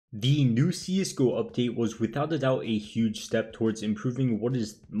The new CSGO update was without a doubt a huge step towards improving what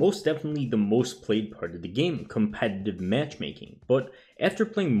is most definitely the most played part of the game, competitive matchmaking. But after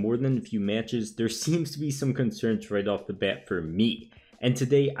playing more than a few matches, there seems to be some concerns right off the bat for me. And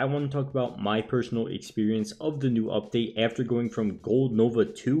today I want to talk about my personal experience of the new update after going from Gold Nova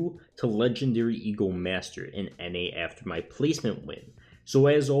 2 to Legendary Eagle Master in NA after my placement win. So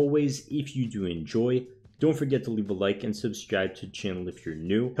as always, if you do enjoy, don't forget to leave a like and subscribe to the channel if you're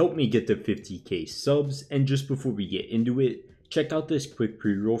new. Help me get to 50k subs. And just before we get into it, check out this quick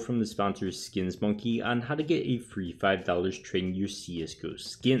pre-roll from the sponsor Skins Monkey on how to get a free $5 trading your CSGO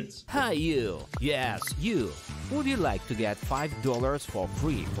skins. Hi you! Yes, you! Would you like to get $5 for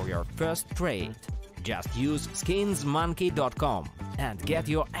free for your first trade? Just use skinsmonkey.com and get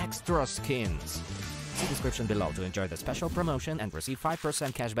your extra skins. See description below to enjoy the special promotion and receive 5%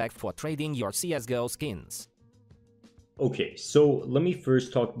 cashback for trading your CSGO skins. Okay, so let me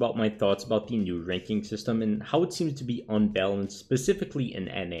first talk about my thoughts about the new ranking system and how it seems to be unbalanced, specifically in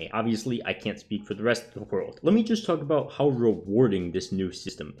NA. Obviously, I can't speak for the rest of the world. Let me just talk about how rewarding this new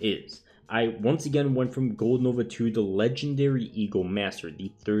system is. I once again went from Gold Nova 2 to Legendary Eagle Master,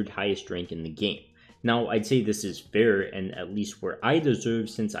 the third highest rank in the game. Now, I'd say this is fair and at least where I deserve,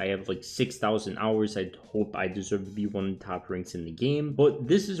 since I have like 6,000 hours. I'd hope I deserve to be one of the top ranks in the game, but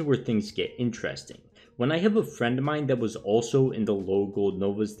this is where things get interesting. When I have a friend of mine that was also in the low Gold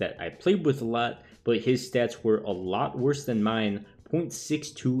Novas that I played with a lot, but his stats were a lot worse than mine,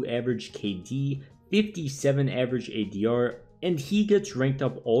 0.62 average KD, 57 average ADR, and he gets ranked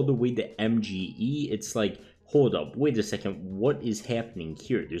up all the way to MGE, it's like, hold up, wait a second, what is happening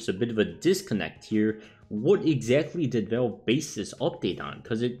here? There's a bit of a disconnect here. What exactly did Valve base this update on?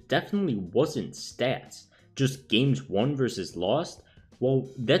 Because it definitely wasn't stats. Just games won versus lost? Well,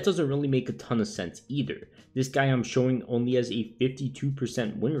 that doesn't really make a ton of sense either. This guy I'm showing only has a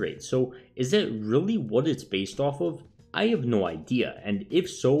 52% win rate, so is that really what it's based off of? I have no idea, and if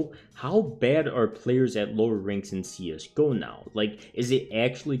so, how bad are players at lower ranks in CSGO now? Like, is it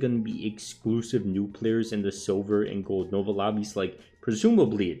actually going to be exclusive new players in the Silver and Gold Nova lobbies? Like,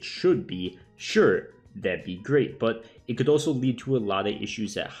 presumably it should be. Sure, that'd be great, but it could also lead to a lot of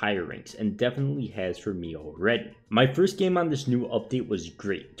issues at higher ranks, and definitely has for me already. My first game on this new update was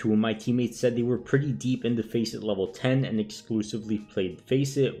great. Two of my teammates said they were pretty deep into Faceit level 10 and exclusively played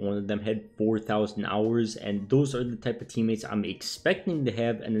Faceit. One of them had 4,000 hours, and those are the type of teammates I'm expecting to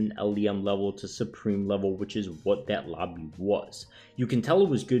have in an LEM level to Supreme level, which is what that lobby was. You can tell it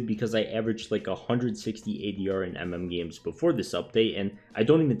was good because I averaged like 160 ADR in MM games before this update, and I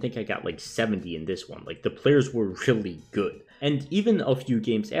don't even think I got like 70 in this one. Like, the players were really good. And even a few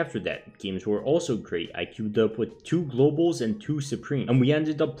games after that, games were also great. I queued up with 2 globals and 2 supreme, and we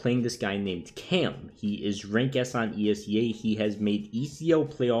ended up playing this guy named Cam. He is rank S on ESEA. He has made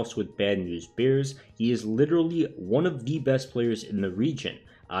ECL playoffs with Bad News Bears. He is literally one of the best players in the region.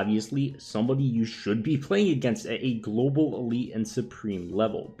 Obviously, somebody you should be playing against at a global, elite, and supreme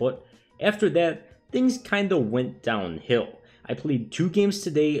level. But after that, things kinda went downhill. I played 2 games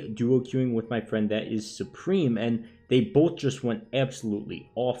today, duo queuing with my friend that is supreme, and they both just went absolutely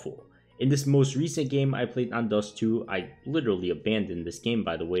awful. In this most recent game I played on Dust 2, I literally abandoned this game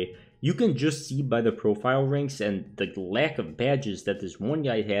by the way. You can just see by the profile ranks and the lack of badges that this one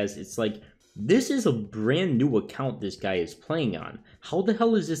guy has, it's like, this is a brand new account this guy is playing on. How the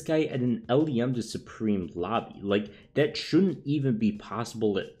hell is this guy at an LEM to Supreme lobby? Like, that shouldn't even be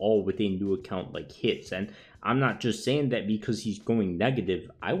possible at all with a new account like his. And I'm not just saying that because he's going negative.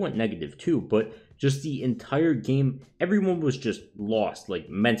 I went negative too, but just the entire game, everyone was just lost, like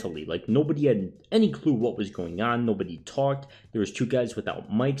mentally. Like, nobody had any clue what was going on. Nobody talked. There was 2 guys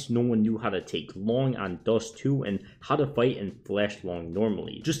without mics. No one knew how to take long on Dust 2 and how to fight and flash long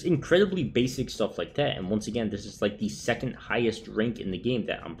normally. Just incredibly basic stuff like that. And once again, this is like the second highest rank in the game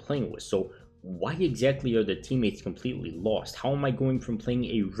that I'm playing with. So why exactly are the teammates completely lost? How am I going from playing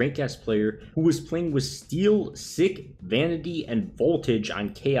a rank S player who was playing with Steel, Sick, Vanity, and Voltage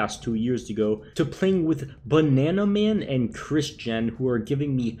on Chaos 2 years ago to playing with Banana Man and Christian, who are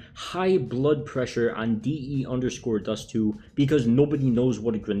giving me high blood pressure on DE_Dust2 because nobody knows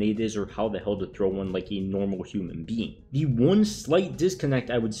what a grenade is or how the hell to throw one like a normal human being. The one slight disconnect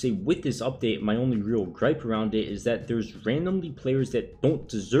I would say with this update, my only real gripe around it, is that there's randomly players that don't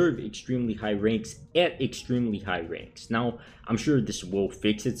deserve extremely high ranks at extremely high ranks. Now, I'm sure this will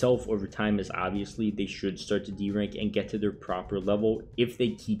fix itself over time, as obviously they should start to D-rank and get to their proper level if they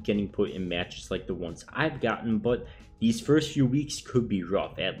keep getting put in matches like the ones I've gotten, but these first few weeks could be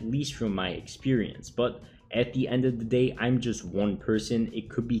rough, at least from my experience. But at the end of the day, I'm just one person. It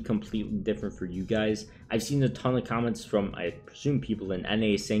could be completely different for you guys. I've seen a ton of comments from, I presume, people in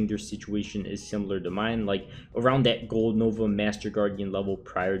NA saying their situation is similar to mine, like around that Gold Nova Master Guardian level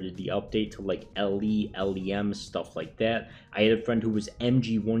prior to the update to like LE, LEM, stuff like that. I had a friend who was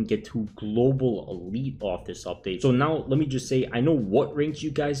MG1 get to Global Elite off this update. So now let me just say, I know what ranks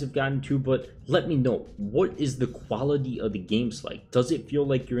you guys have gotten to, but let me know, what is the quality of the games like? Does it feel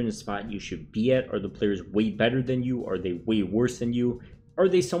like you're in a spot you should be at? Are the players way better than you? Are they way worse than you? Are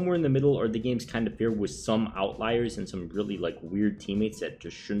they somewhere in the middle? Are the games kind of fair with some outliers and some really like weird teammates that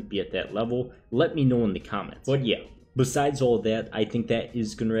just shouldn't be at that level? Let me know in the comments. But yeah, besides all that, I think that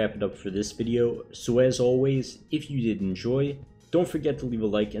is going to wrap it up for this video. So as always, if you did enjoy, don't forget to leave a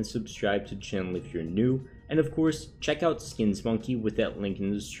like and subscribe to the channel if you're new. And of course, check out Skins Monkey with that link in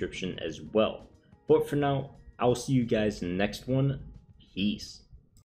the description as well. But for now, I'll see you guys in the next one. Peace.